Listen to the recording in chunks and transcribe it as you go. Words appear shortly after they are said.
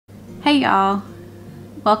Hey y'all,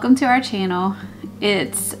 welcome to our channel.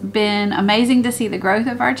 It's been amazing to see the growth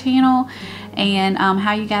of our channel and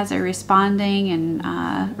how you guys are responding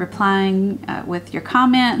and replying with your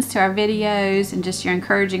comments to our videos and just your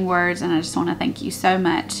encouraging words, and I just want to thank you so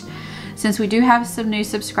much. Since we do have some new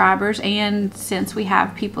subscribers and since we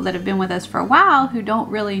have people that have been with us for a while who don't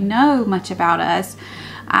really know much about us,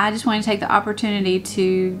 I just want to take the opportunity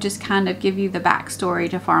to just kind of give you the backstory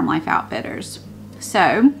to Farm Life Outfitters.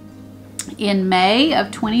 So in May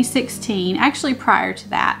of 2016, actually prior to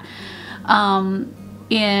that,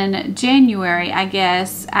 in January, I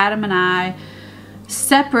guess, Adam and I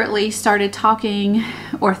separately started talking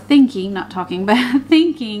or thinking, not talking, but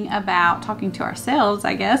thinking about talking to ourselves,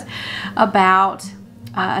 I guess, about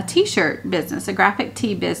a t-shirt business, a graphic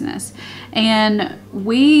tee business. And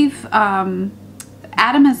we've, Adam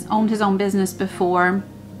has owned his own business before,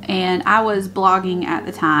 and I was blogging at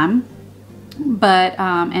the time. But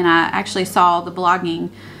and I actually saw the blogging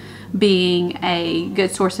being a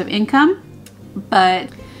good source of income, but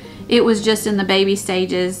it was just in the baby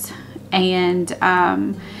stages, and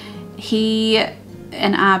he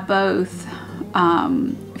and I both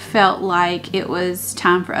felt like it was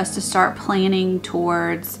time for us to start planning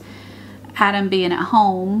towards Adam being at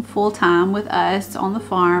home full-time with us on the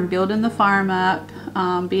farm, building the farm up,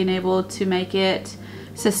 being able to make it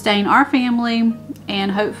sustain our family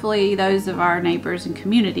and hopefully those of our neighbors and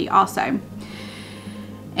community also.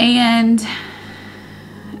 And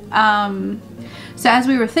so as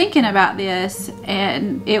we were thinking about this,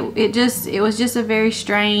 and it was just a very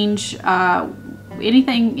strange,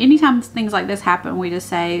 anytime things like this happen, we just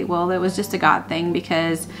say, well, it was just a God thing,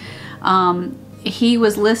 because he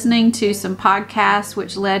was listening to some podcasts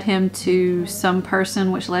which led him to some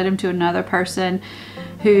person, which led him to another person,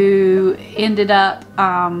 who ended up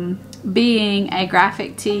being a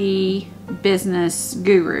graphic tee business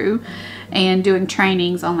guru and doing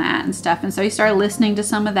trainings on that and stuff. And so he started listening to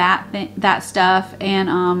some of that stuff, and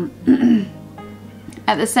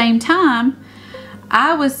at the same time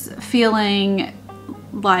I was feeling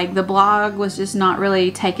like the blog was just not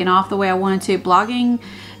really taking off the way I wanted to. Blogging,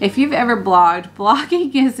 if you've ever blogged,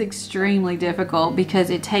 blogging is extremely difficult because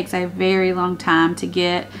it takes a very long time to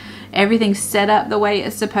get everything set up the way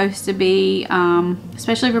it's supposed to be,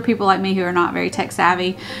 especially for people like me who are not very tech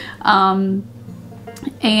savvy,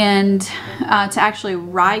 and to actually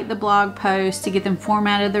write the blog posts, to get them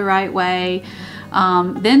formatted the right way,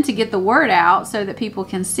 then to get the word out so that people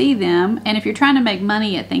can see them. And if you're trying to make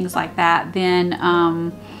money at things like that,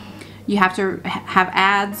 then you have to have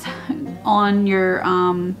ads on your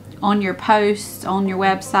posts on your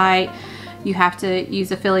website. You have to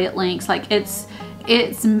use affiliate links. Like it's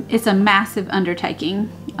a massive undertaking.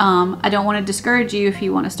 I don't want to discourage you if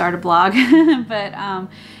you want to start a blog, but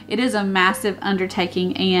it is a massive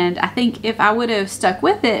undertaking, and I think if I would have stuck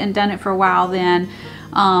with it and done it for a while, then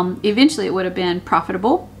eventually it would have been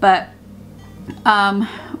profitable. But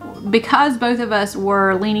because both of us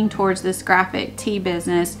were leaning towards this graphic tee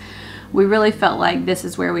business, we really felt like this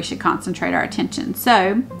is where we should concentrate our attention.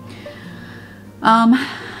 So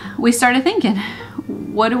we started thinking,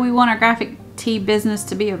 what do we want our graphic tee business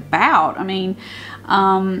to be about? I mean,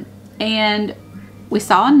 and we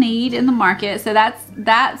saw a need in the market. So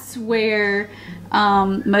that's where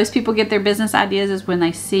most people get their business ideas, is when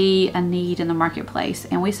they see a need in the marketplace.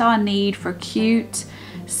 And we saw a need for cute,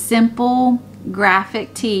 simple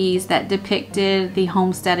graphic tees that depicted the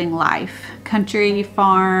homesteading life, country,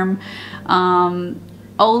 farm,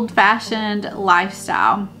 old-fashioned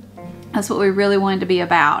lifestyle. That's what we really wanted to be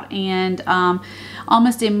about. And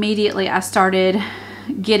almost immediately I started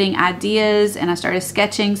getting ideas and I started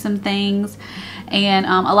sketching some things. And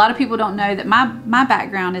a lot of people don't know that my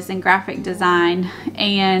background is in graphic design,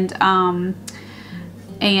 and I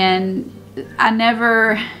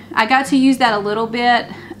got to use that a little bit.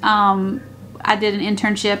 I did an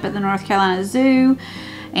internship at the North Carolina Zoo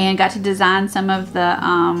and got to design some of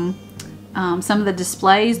the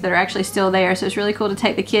displays that are actually still there. So it's really cool to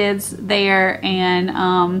take the kids there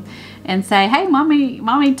and say, hey,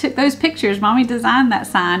 mommy took those pictures, mommy designed that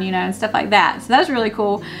sign, you know, and stuff like that. So that's really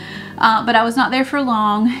cool. But I was not there for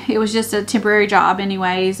long. It was just a temporary job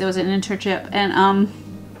anyways. It was an internship. And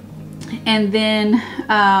then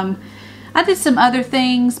I did some other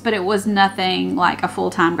things, but it was nothing like a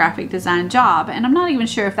full-time graphic design job. And I'm not even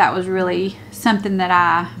sure if that was really something that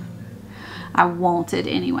I wanted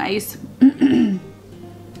anyways.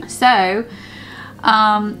 So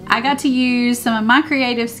I got to use some of my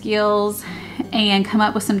creative skills and come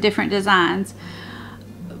up with some different designs,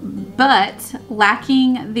 but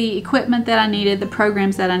lacking the equipment that I needed, the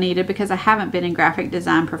programs that I needed, because I haven't been in graphic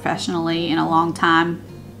design professionally in a long time.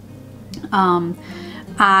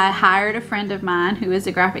 I hired a friend of mine who is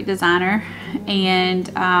a graphic designer, and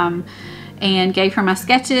gave her my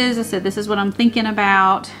sketches. I said, this is what I'm thinking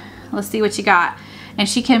about. Let's see what you got. And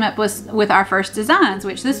she came up with our first designs,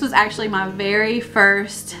 which this was actually my very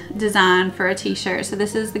first design for a t-shirt. So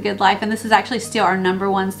this is the Good Life, and this is actually still our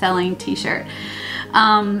 #1 selling t-shirt.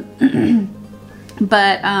 And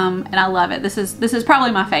I love it. This is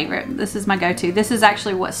probably my favorite. This is my go-to. This is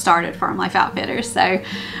actually what started Farm Life Outfitters. So,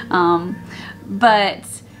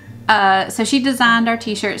 so she designed our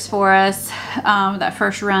t-shirts for us, that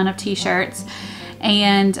first run of t-shirts,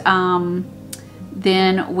 and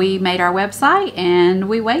then we made our website and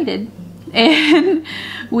we waited. And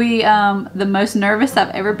we, the most nervous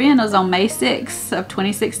I've ever been was on May 6th of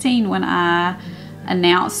 2016 when I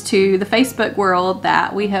announced to the Facebook world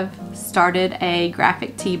that we have started a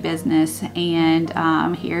graphic tee business,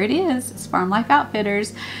 and here it is. It's Farm Life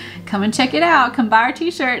Outfitters. Come and check it out. Come buy our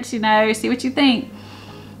t-shirts, you know, see what you think.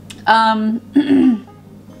 And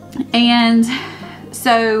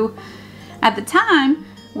so at the time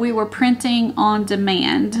we were printing on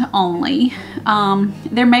demand only.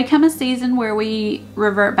 There may come a season where we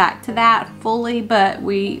revert back to that fully, but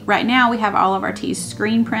right now we have all of our tees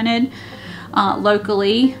screen printed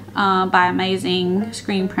locally by amazing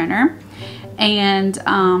screen printer, and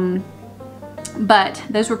but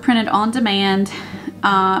those were printed on demand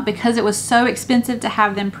because it was so expensive to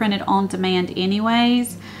have them printed on demand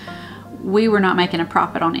anyways. We were not making a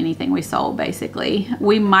profit on anything we sold. Basically,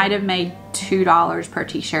 we might have made $2 per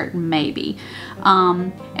t-shirt maybe,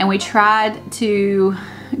 and we tried to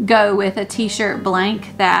go with a t-shirt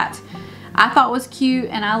blank that I thought was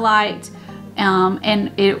cute and I liked,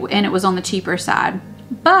 and it was on the cheaper side,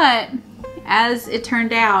 but as it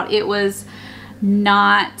turned out, it was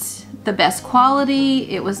not the best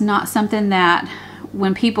quality. It was not something that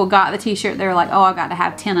when people got the t-shirt, they were like, oh, I got to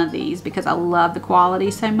have 10 of these because I love the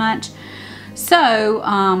quality so much. So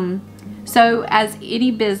so as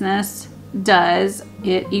any business does,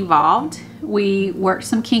 it evolved. We worked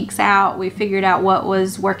some kinks out. We figured out what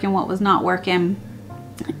was working, what was not working,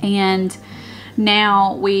 and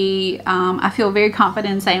now we I feel very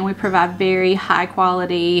confident in saying we provide very high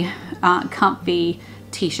quality comfy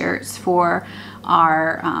t-shirts for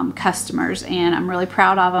our customers, and I'm really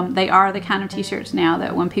proud of them. They are the kind of t-shirts now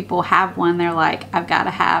that when people have one, they're like, I've got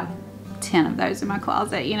to have 10 of those in my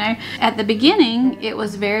closet, you know. At the beginning, it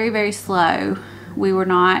was very, very slow. We were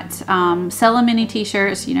not selling many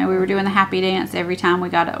t-shirts. You know, we were doing the happy dance every time we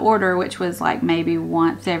got an order, which was like maybe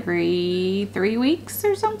once every 3 weeks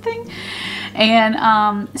or something.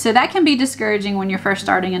 And so that can be discouraging when you're first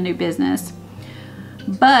starting a new business.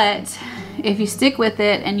 But if you stick with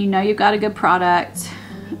it and you know you've got a good product,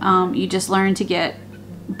 you just learn to get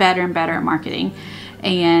better and better at marketing,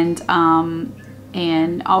 and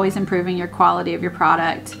always improving your quality of your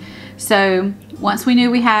product. So once we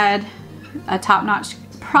knew we had a top-notch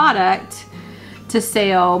product to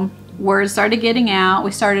sell, word started getting out.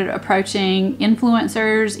 We started approaching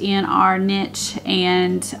influencers in our niche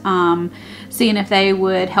and seeing if they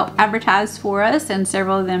would help advertise for us, and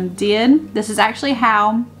several of them did. This is actually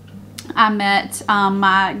how I met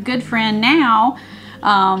my good friend now,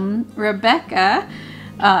 Rebecca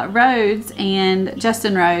Rhodes and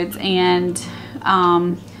Justin Rhodes, and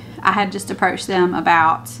I had just approached them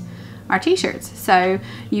about our t-shirts. So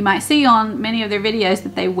you might see on many of their videos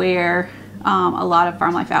that they wear a lot of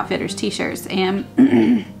Farm Life Outfitters t-shirts, and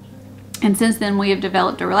and since then we have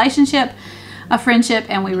developed a relationship, a friendship,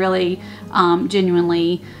 and we really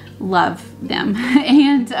genuinely love them.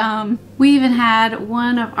 And we even had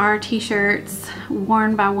one of our t-shirts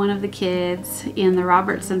worn by one of the kids in the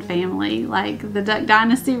Robertson family, like the Duck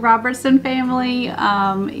Dynasty Robertson family, in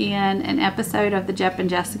an episode of the Jep and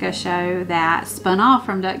Jessica show that spun off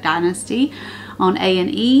from Duck Dynasty on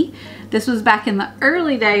A&E. This was back in the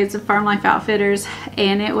early days of Farm Life Outfitters,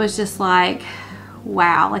 and it was just like,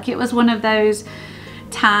 wow. Like, it was one of those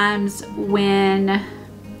times when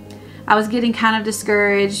I was getting kind of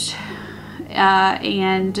discouraged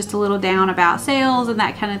and just a little down about sales and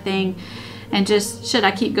that kind of thing, and just, should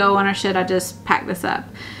I keep going or should I just pack this up?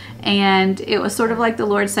 And it was sort of like the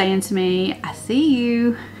Lord saying to me, I see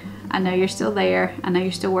you, I know you're still there, I know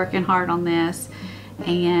you're still working hard on this,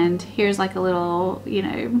 and here's like a little, you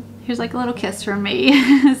know, here's like a little kiss from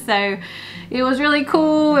me. So it was really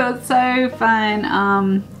cool. It was so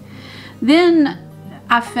fun. Then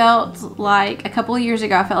I felt like a couple of years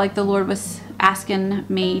ago, I felt like the Lord was asking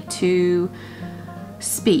me to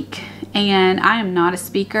speak, and I am not a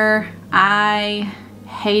speaker. I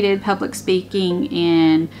hated public speaking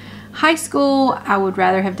in high school. I would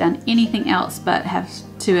rather have done anything else but have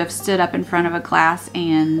to have stood up in front of a class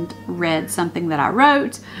and read something that I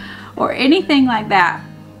wrote or anything like that.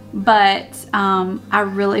 But I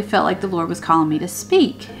really felt like the Lord was calling me to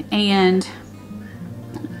speak and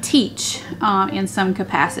teach in some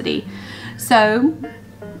capacity. So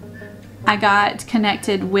I got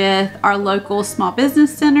connected with our local small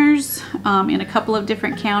business centers in a couple of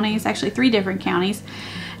different counties, actually 3 different counties,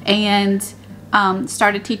 and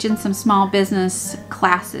started teaching some small business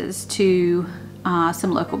classes to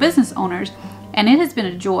some local business owners. And it has been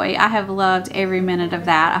a joy. I have loved every minute of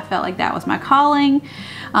that. I felt like that was my calling.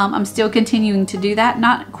 I'm still continuing to do that.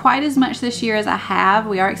 Not quite as much this year as I have.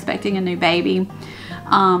 We are expecting a new baby.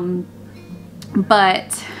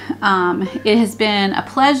 But it has been a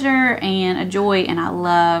pleasure and a joy, and I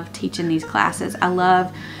love teaching these classes. I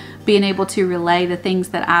love being able to relay the things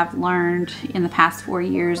that I've learned in the past 4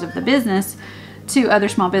 years of the business to other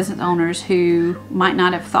small business owners who might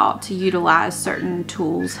not have thought to utilize certain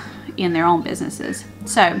tools in their own businesses.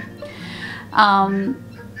 So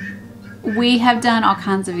we have done all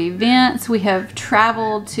kinds of events. We have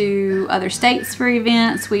traveled to other states for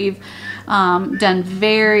events. We've done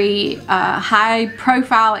very high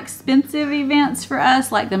profile, expensive events for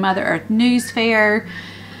us, like the Mother Earth News Fair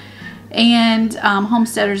and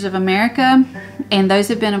Homesteaders of America, and those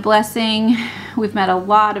have been a blessing. We've met a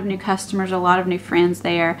lot of new customers, a lot of new friends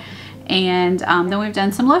there, and then we've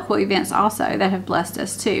done some local events also that have blessed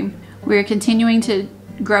us too. We're continuing to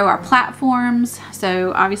grow our platforms,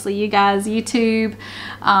 so obviously you guys, YouTube,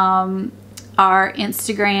 our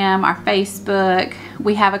Instagram, our Facebook.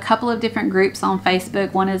 We have a couple of different groups on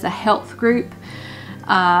Facebook. One is a health group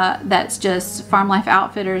that's just Farm Life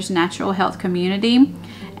Outfitters Natural Health Community.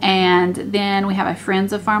 And then we have a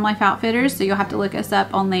Friends of Farm Life Outfitters, so you'll have to look us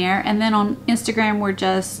up on there. And then on Instagram, we're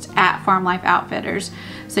just at Farm Life Outfitters,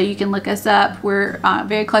 so you can look us up. We're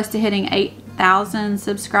very close to hitting 8,000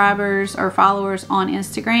 subscribers or followers on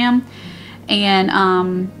Instagram, and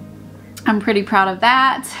I'm pretty proud of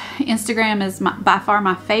that. Instagram is by far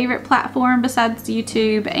my favorite platform besides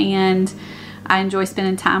YouTube, and I enjoy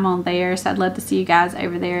spending time on there, so I'd love to see you guys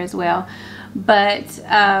over there as well. But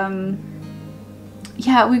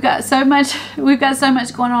yeah, we've got so much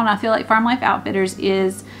going on. I feel like Farm Life Outfitters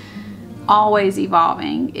is always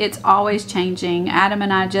evolving. It's always changing. Adam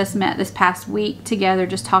and I just met this past week together,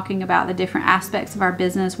 just talking about the different aspects of our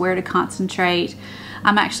business, where to concentrate.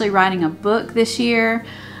 I'm actually writing a book this year,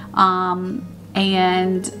 and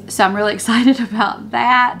so I'm really excited about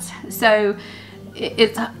that. So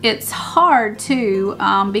it's hard too,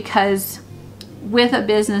 because with a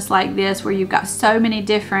business like this where you've got so many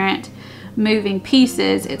different moving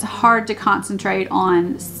pieces, it's hard to concentrate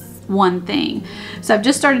on one thing. So I've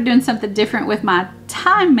just started doing something different with my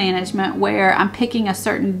time management, where I'm picking a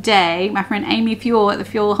certain day. My friend Amy Fuel at the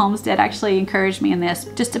Fuel Homestead actually encouraged me in this,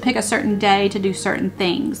 just to pick a certain day to do certain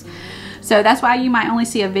things. So that's why you might only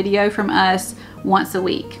see a video from us once a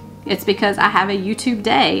week. It's because I have a YouTube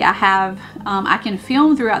day. I can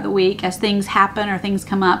film throughout the week as things happen or things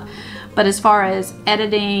come up, but as far as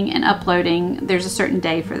editing and uploading, there's a certain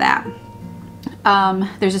day for that.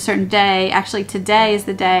 There's a certain day, actually today is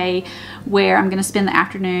the day where I'm going to spend the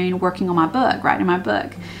afternoon working on my book, writing my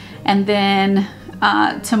book. And then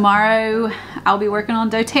tomorrow I'll be working on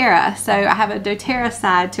doTERRA. So I have a doTERRA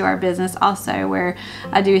side to our business also, where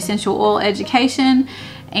I do essential oil education,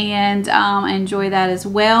 and I enjoy that as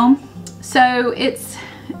well. So it's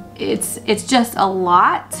just a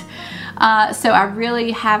lot. So I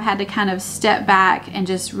really have had to kind of step back and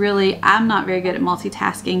just really, I'm not very good at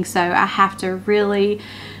multitasking, so I have to really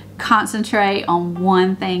concentrate on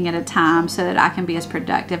one thing at a time so that I can be as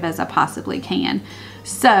productive as I possibly can.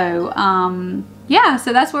 So yeah,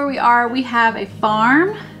 so that's where we are. We have a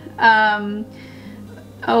farm.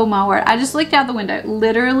 Oh my word, I just looked out the window.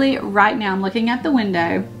 Literally right now I'm looking at the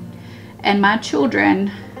window, and my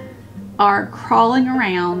children are crawling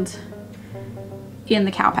around in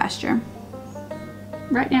the cow pasture.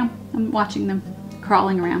 Right now, I'm watching them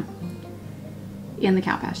crawling around in the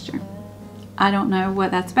cow pasture. I don't know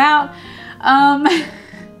what that's about,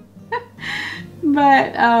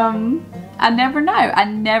 but I never know. I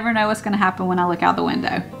never know what's going to happen when I look out the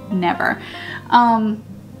window. Never.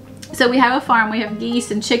 So we have a farm. We have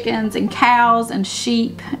geese and chickens and cows and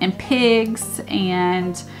sheep and pigs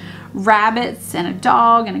and rabbits and a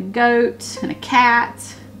dog and a goat and a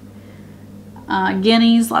cat.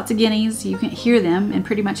 Guineas, lots of guineas. You can hear them in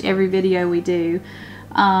pretty much every video we do.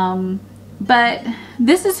 But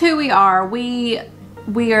this is who we are. We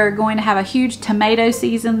We are going to have a huge tomato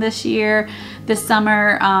season this year, this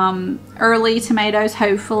summer. Early tomatoes,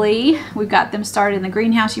 hopefully. We've got them started in the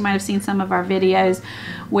greenhouse. You might have seen some of our videos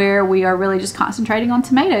where we are really just concentrating on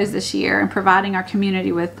tomatoes this year and providing our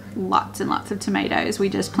community with lots and lots of tomatoes. We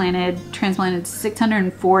just transplanted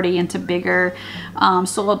 640 into bigger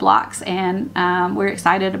soil blocks, and we're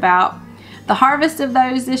excited about the harvest of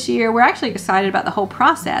those this year. We're actually excited about the whole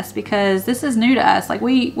process because this is new to us. Like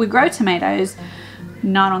we grow tomatoes,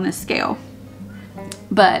 not on this scale,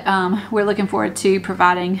 but we're looking forward to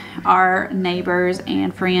providing our neighbors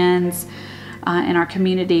and friends in our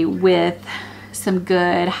community with some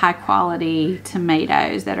good high quality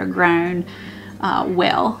tomatoes that are grown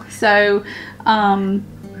well. So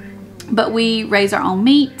but we raise our own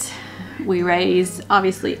meat. We raise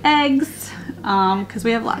obviously eggs because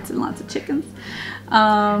we have lots and lots of chickens.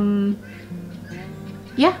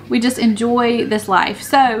 Yeah, we just enjoy this life.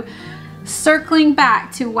 So circling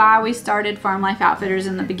back to why we started Farm Life Outfitters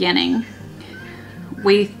in the beginning,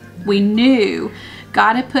 we knew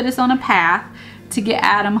God had put us on a path to get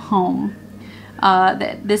Adam home.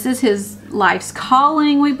 That this is his life's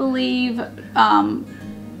calling, we believe,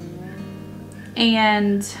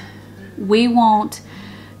 and we want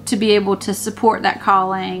to be able to support that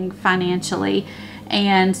calling financially.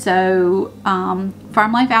 And so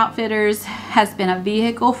Farm Life Outfitters has been a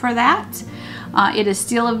vehicle for that. It is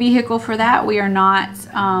still a vehicle for that. We are not,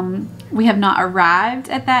 we have not arrived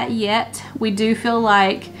at that yet. We do feel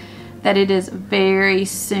like that it is very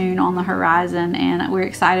soon on the horizon, and we're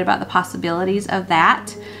excited about the possibilities of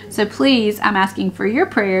that. So please, I'm asking for your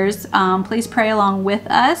prayers. Please pray along with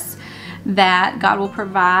us that God will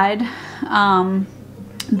provide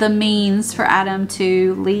the means for Adam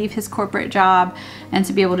to leave his corporate job and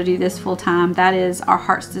to be able to do this full time. That is our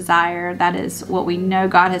heart's desire. That is what we know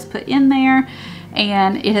God has put in there,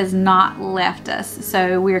 and it has not left us.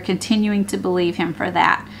 So we are continuing to believe him for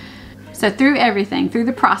that. So through everything, through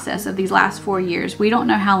the process of these last 4 years, we don't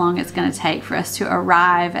know how long it's going to take for us to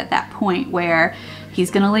arrive at that point where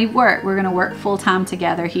he's going to leave work. We're going to work full time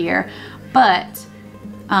together here. But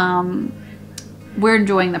we're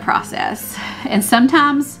enjoying the process. And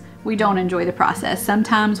sometimes we don't enjoy the process.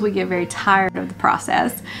 Sometimes we get very tired of the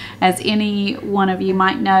process. As any one of you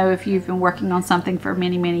might know, if you've been working on something for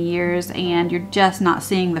many, many years and you're just not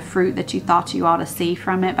seeing the fruit that you thought you ought to see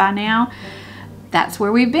from it by now, that's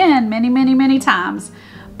where we've been many, many, many times.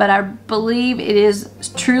 But I believe it is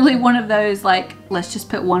truly one of those, like, let's just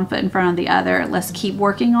put one foot in front of the other. Let's keep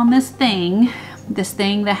working on this thing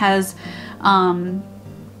that has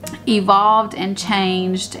evolved and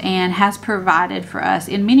changed and has provided for us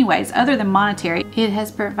in many ways other than monetary. It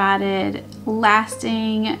has provided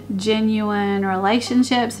lasting, genuine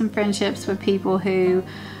relationships and friendships with people who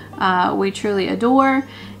we truly adore,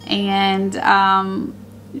 and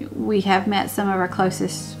we have met some of our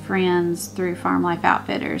closest friends through Farm Life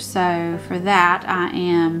Outfitters. So for that, I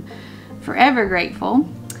am forever grateful.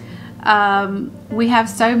 We have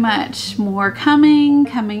so much more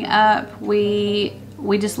coming up. We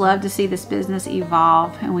just love to see this business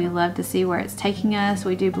evolve, and we love to see where it's taking us.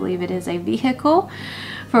 We do believe it is a vehicle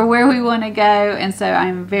for where we want to go, and so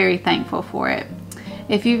I'm very thankful for it.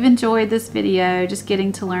 If you've enjoyed this video, just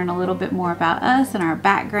getting to learn a little bit more about us and our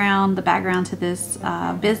background, the background to this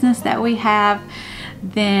business that we have,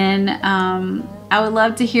 then I would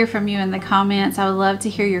love to hear from you in the comments. I would love to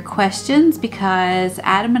hear your questions, because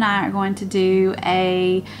Adam and I are going to do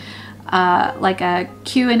a like a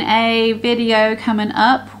Q&A video coming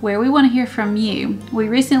up where we want to hear from you. We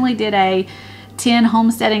recently did a 10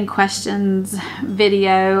 homesteading questions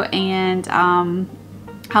video, and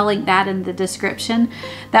I'll link that in the description.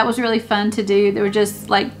 That was really fun to do. They were just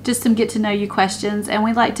some get to know you questions, and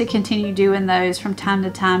we'd like to continue doing those from time to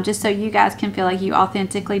time, just so you guys can feel like you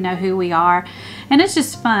authentically know who we are. And it's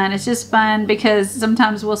just fun. It's just fun because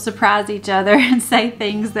sometimes we'll surprise each other and say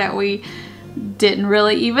things that we didn't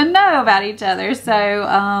really even know about each other.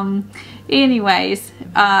 So anyways,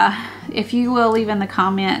 if you will leave in the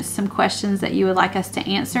comments some questions that you would like us to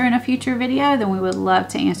answer in a future video, then we would love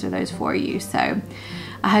to answer those for you. So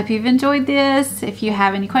I hope you've enjoyed this. If you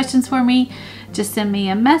have any questions for me, just send me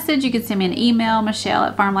a message. You can send me an email,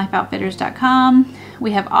 michelle@farmlifeoutfitters.com.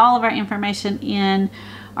 We have all of our information in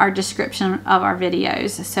our description of our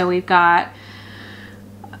videos. So we've got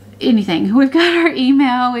anything. We've got our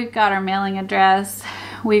email, we've got our mailing address,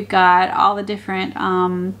 we've got all the different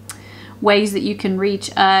ways that you can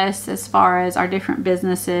reach us as far as our different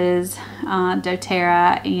businesses,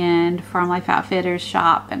 doTERRA and Farm Life Outfitters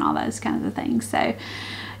shop and all those kinds of things. So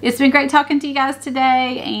it's been great talking to you guys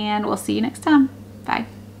today, and we'll see you next time. Bye.